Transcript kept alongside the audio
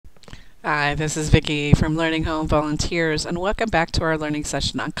Hi, this is Vicki from Learning Home Volunteers, and welcome back to our learning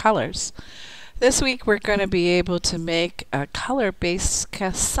session on colors. This week we're going to be able to make a color-based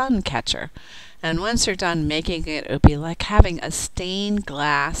sun catcher. And once you're done making it, it'll be like having a stained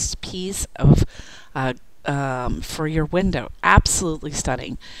glass piece of uh, for your window. Absolutely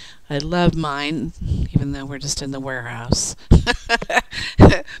stunning. I love mine, even though we're just in the warehouse.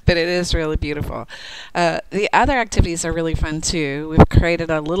 But it is really beautiful. The other activities are really fun too. We've created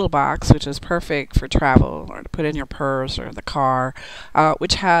a little box, which is perfect for travel or to put in your purse or the car,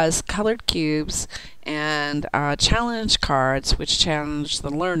 which has colored cubes and challenge cards, which challenge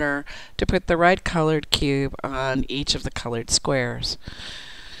the learner to put the right colored cube on each of the colored squares.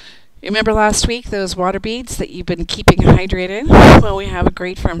 You remember last week those water beads that you've been keeping hydrated? Well, we have a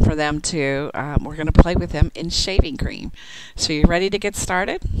great fun for them too. We're going to play with them in shaving cream. So you ready to get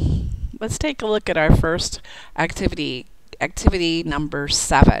started? Let's take a look at our first activity, activity number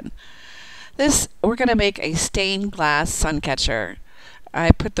 7. We're going to make a stained glass sun catcher. I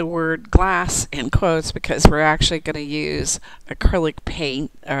put the word glass in quotes because we're actually going to use acrylic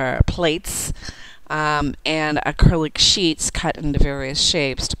paint plates and acrylic sheets cut into various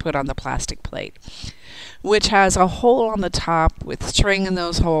shapes to put on the plastic plate, which has a hole on the top with string in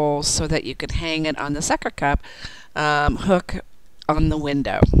those holes so that you can hang it on the sucker cup hook on the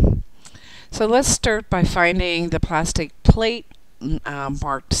window. So let's start by finding the plastic plate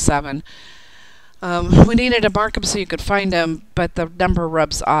marked 7. We needed to mark them so you could find them, but the number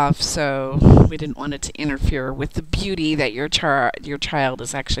rubs off, so we didn't want it to interfere with the beauty that your child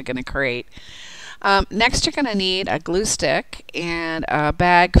is actually going to create. Next, you're going to need a glue stick and a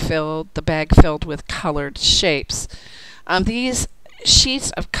bag filled with colored shapes. These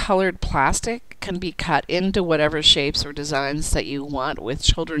sheets of colored plastic can be cut into whatever shapes or designs that you want with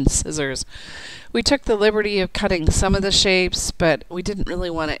children's scissors. We took the liberty of cutting some of the shapes, but we didn't really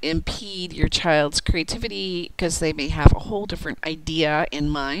want to impede your child's creativity because they may have a whole different idea in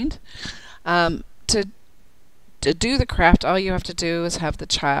mind. To do the craft, all you have to do is have the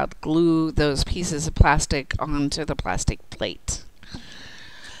child glue those pieces of plastic onto the plastic plate.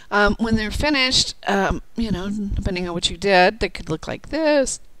 When they're finished, depending on what you did, they could look like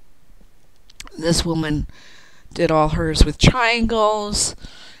this. This woman did all hers with triangles,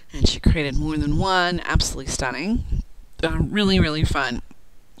 and she created more than one. Absolutely stunning. Really, really fun.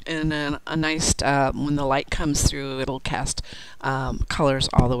 And a nice, when the light comes through, it'll cast colors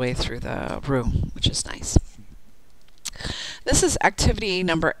all the way through the room, which is nice. This is activity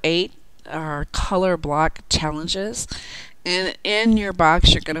number 8, our color block challenges. And in your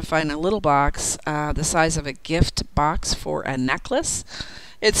box, you're going to find a little box the size of a gift box for a necklace.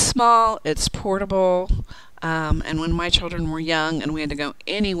 It's small, it's portable, and when my children were young and we had to go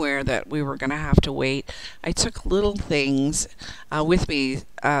anywhere that we were going to have to wait, I took little things with me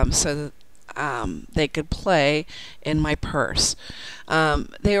so that they could play in my purse.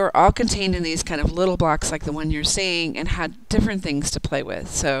 They were all contained in these kind of little blocks like the one you're seeing and had different things to play with.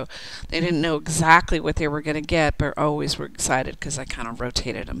 So they didn't know exactly what they were going to get, but always were excited because I kind of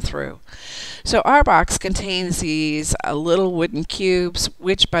rotated them through. So our box contains these little wooden cubes,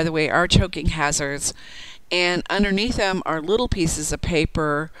 which, by the way, are choking hazards. And underneath them are little pieces of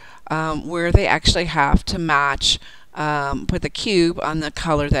paper where they actually have to match put the cube on the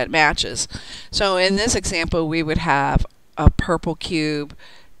color that matches. So in this example, we would have a purple cube,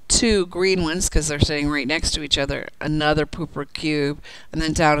 2 green ones because they're sitting right next to each other, another purple cube, and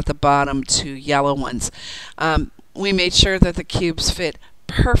then down at the bottom 2 yellow ones. We made sure that the cubes fit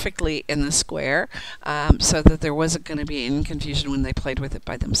perfectly in the square so that there wasn't going to be any confusion when they played with it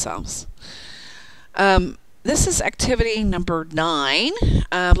by themselves. This is activity number 9.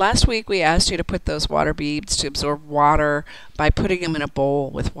 Last week we asked you to put those water beads to absorb water by putting them in a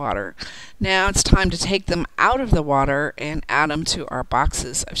bowl with water. Now it's time to take them out of the water and add them to our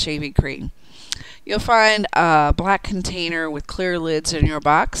boxes of shaving cream. You'll find a black container with clear lids in your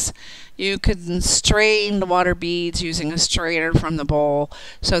box. You can strain the water beads using a strainer from the bowl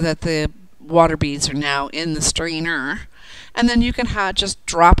so that the water beads are now in the strainer. And then you can just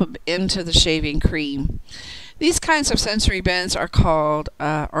drop them into the shaving cream. These kinds of sensory bins are called,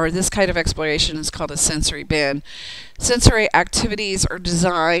 or this kind of exploration is called a sensory bin. Sensory activities are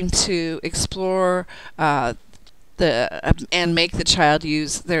designed to explore and make the child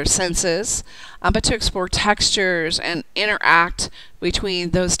use their senses, but to explore textures and interact between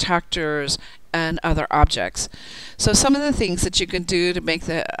those textures and other objects. So some of the things that you can do to make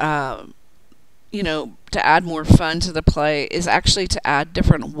the to add more fun to the play is actually to add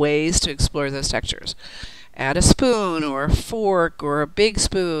different ways to explore those textures. add a spoon or a fork or a big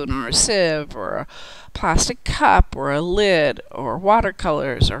spoon or a sieve or a plastic cup or a lid or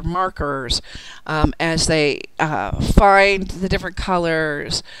watercolors or markers as they find the different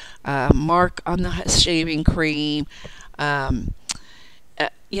colors, mark on the shaving cream. Um,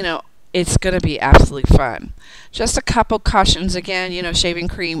 you know, it's going to be absolutely fun. Just a couple cautions again, shaving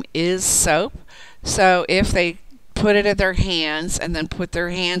cream is soap. So if they put it in their hands and then put their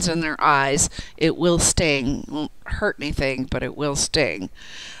hands in their eyes, it will sting. It won't hurt anything, but it will sting.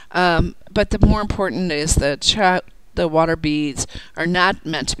 But the more important is the water beads are not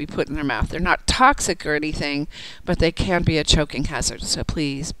meant to be put in their mouth. They're not toxic or anything, but they can be a choking hazard. So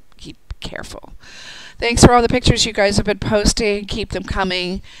please keep careful. Thanks for all the pictures you guys have been posting. Keep them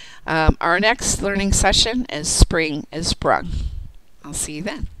coming. Our next learning session is Spring is Sprung. I'll see you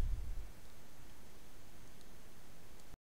then.